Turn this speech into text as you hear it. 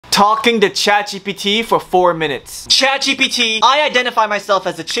Talking to ChatGPT for 4 minutes. ChatGPT, I identify myself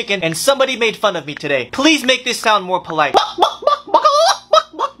as a chicken and somebody made fun of me today. Please make this sound more polite.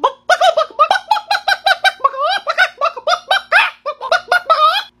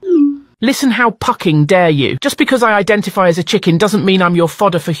 Listen, how pucking dare you? Just because I identify as a chicken doesn't mean I'm your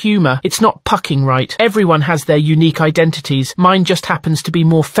fodder for humour. It's not pucking right. Everyone has their unique identities. Mine just happens to be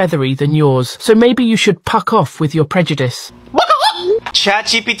more feathery than yours. So maybe you should puck off with your prejudice.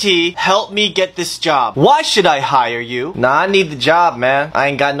 ChatGPT, help me get this job. Why should I hire you? Nah, I need the job, man. I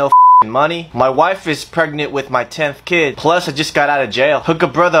ain't got no money. My wife is pregnant with my 10th kid. Plus, I just got out of jail. Hook a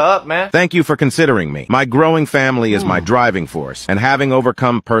brother up, man. Thank you for considering me. My growing family is my driving force, and having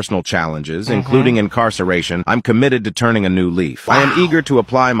overcome personal challenges, including incarceration, I'm committed to turning a new leaf. I am eager to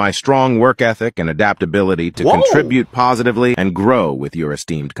apply my strong work ethic and adaptability to contribute positively and grow with your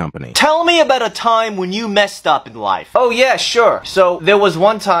esteemed company. Tell me about a time when you messed up in life. Oh yeah, sure. So there was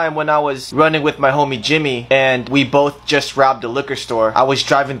one time when I was running with my homie Jimmy, and we both just robbed a liquor store. I was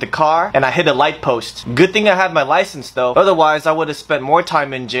driving the car and I hit a light post. Good thing I had my license though, otherwise I would have spent more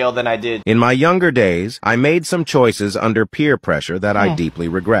time in jail than I did. In my younger days, I made some choices under peer pressure that I deeply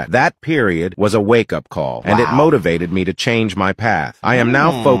regret. That period was a wake-up call, and it motivated me to change my path. I am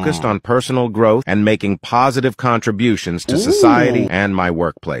now focused on personal growth and making positive contributions to society and my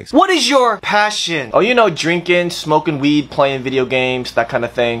workplace. What is your passion? Oh, you know, drinking, smoking weed, playing video games, that kind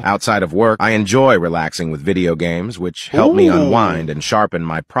of thing. Outside of work, I enjoy relaxing with video games, which help me unwind and sharpen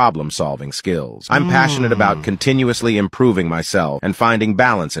my problem-solving skills. I'm passionate about continuously improving myself and finding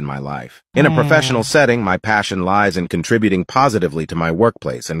balance in my life. In a professional setting, my passion lies in contributing positively to my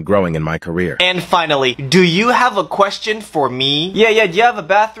workplace and growing in my career. And finally, do you have a question for me? Yeah, do you have a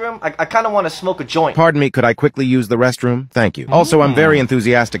bathroom? I kind of want to smoke a joint. Pardon me, could I quickly use the restroom? Thank you. Also, I'm very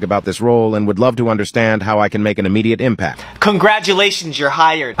enthusiastic about this role and would love to understand how I can make an immediate impact. Congratulations, you're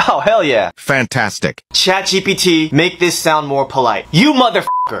hired. Oh, hell yeah. Fantastic. ChatGPT, make this sound more polite. You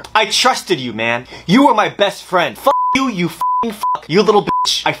motherfucker. I trusted you, man. You were my best friend. Fuck you, you f***ing fuck. You little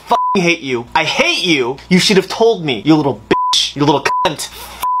bitch. I f***ing hate you. I hate you. You should have told me, you little bitch. You little cunt.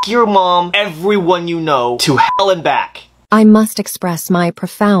 F*** your mom, everyone you know, to hell and back. I must express my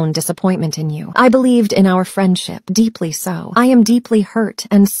profound disappointment in you. I believed in our friendship, deeply so. I am deeply hurt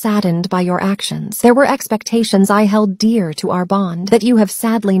and saddened by your actions. There were expectations I held dear to our bond that you have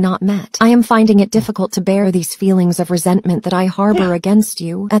sadly not met. I am finding it difficult to bear these feelings of resentment that I harbor against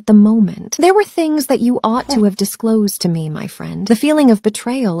you at the moment. There were things that you ought to have disclosed to me, my friend. The feeling of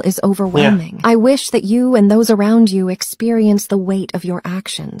betrayal is overwhelming. I wish that you and those around you experience the weight of your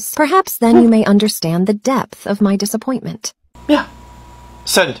actions. Perhaps then you may understand the depth of my disappointment. Yeah.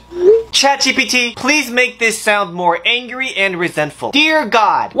 Send. ChatGPT, please make this sound more angry and resentful. Dear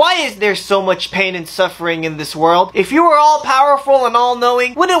God, why is there so much pain and suffering in this world? If you were all powerful and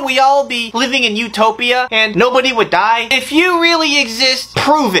all-knowing, wouldn't we all be living in utopia and nobody would die? If you really exist,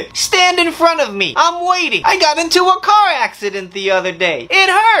 prove it. Stand in front of me. I'm waiting. I got into a car accident the other day. It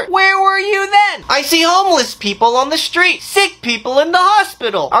hurt. Where were you then? I see homeless people on the street, sick people in the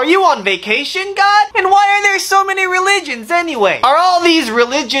hospital. Are you on vacation, God? And why are there so many religions anyway? Are all these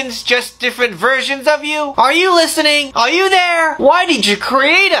religions just different versions of you? Are you listening? Are you there? Why did you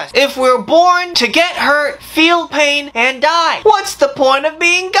create us if we're born to get hurt, feel pain, and die? What's the point of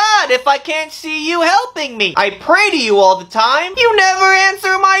being God if I can't see you helping me? I pray to you all the time. You never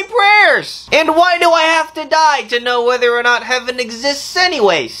answer my prayers. And why do I have to die to know whether or not heaven exists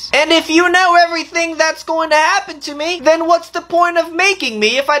anyways? And if you know everything that's going to happen to me, then what's the point of making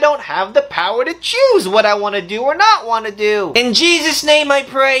me if I don't have the power to choose what I want to do or not want to do? In Jesus' name I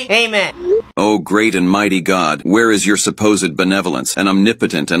pray. Amen. O great and mighty God, where is your supposed benevolence, an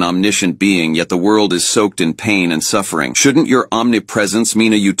omnipotent and omniscient being, yet the world is soaked in pain and suffering? Shouldn't your omnipresence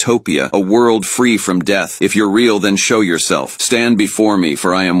mean a utopia, a world free from death? If you're real, then show yourself. Stand before me,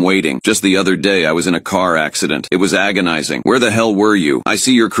 for I am waiting. Just the other day, I was in a car accident. It was agonizing. Where the hell were you? I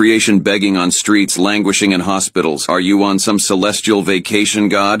see your creation begging on streets, languishing in hospitals. Are you on some celestial vacation,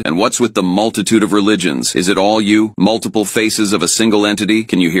 God? And what's with the multitude of religions? Is it all you? Multiple faces of a single entity?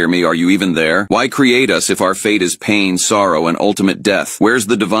 Can you hear me? Are you even there? Why create us if our fate is pain, sorrow, and ultimate death? Where's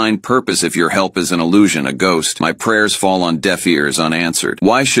the divine purpose if your help is an illusion, a ghost? My prayers fall on deaf ears unanswered.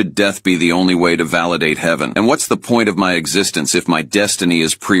 Why should death be the only way to validate heaven? And what's the point of my existence if my destiny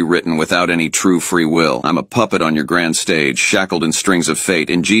is pre-written without any true free will? I'm a puppet on your grand stage, shackled in strings of fate.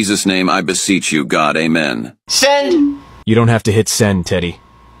 In Jesus' name I beseech you, God. Amen. Send. You don't have to hit send, Teddy.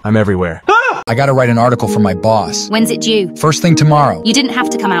 I'm everywhere. I gotta write an article for my boss. When's it due? First thing tomorrow. You didn't have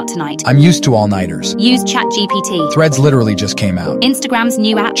to come out tonight. I'm used to all-nighters. Use ChatGPT. Threads literally just came out. Instagram's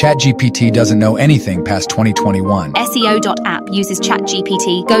new app. ChatGPT doesn't know anything past 2021. SEO.app uses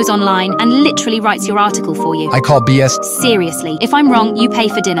ChatGPT, goes online, and literally writes your article for you. I call BS. Seriously, if I'm wrong, you pay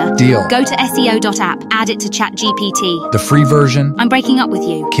for dinner. Deal. Go to SEO.app, add it to ChatGPT. The free version? I'm breaking up with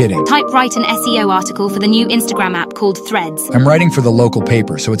you. Kidding. Write an SEO article for the new Instagram app called Threads. I'm writing for the local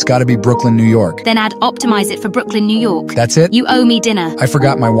paper, so it's gotta be Brooklyn, New York. Then add optimize it for Brooklyn, New York. That's it? You owe me dinner. I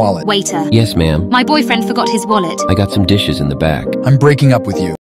forgot my wallet. Waiter. Yes, ma'am. My boyfriend forgot his wallet. I got some dishes in the back. I'm breaking up with you.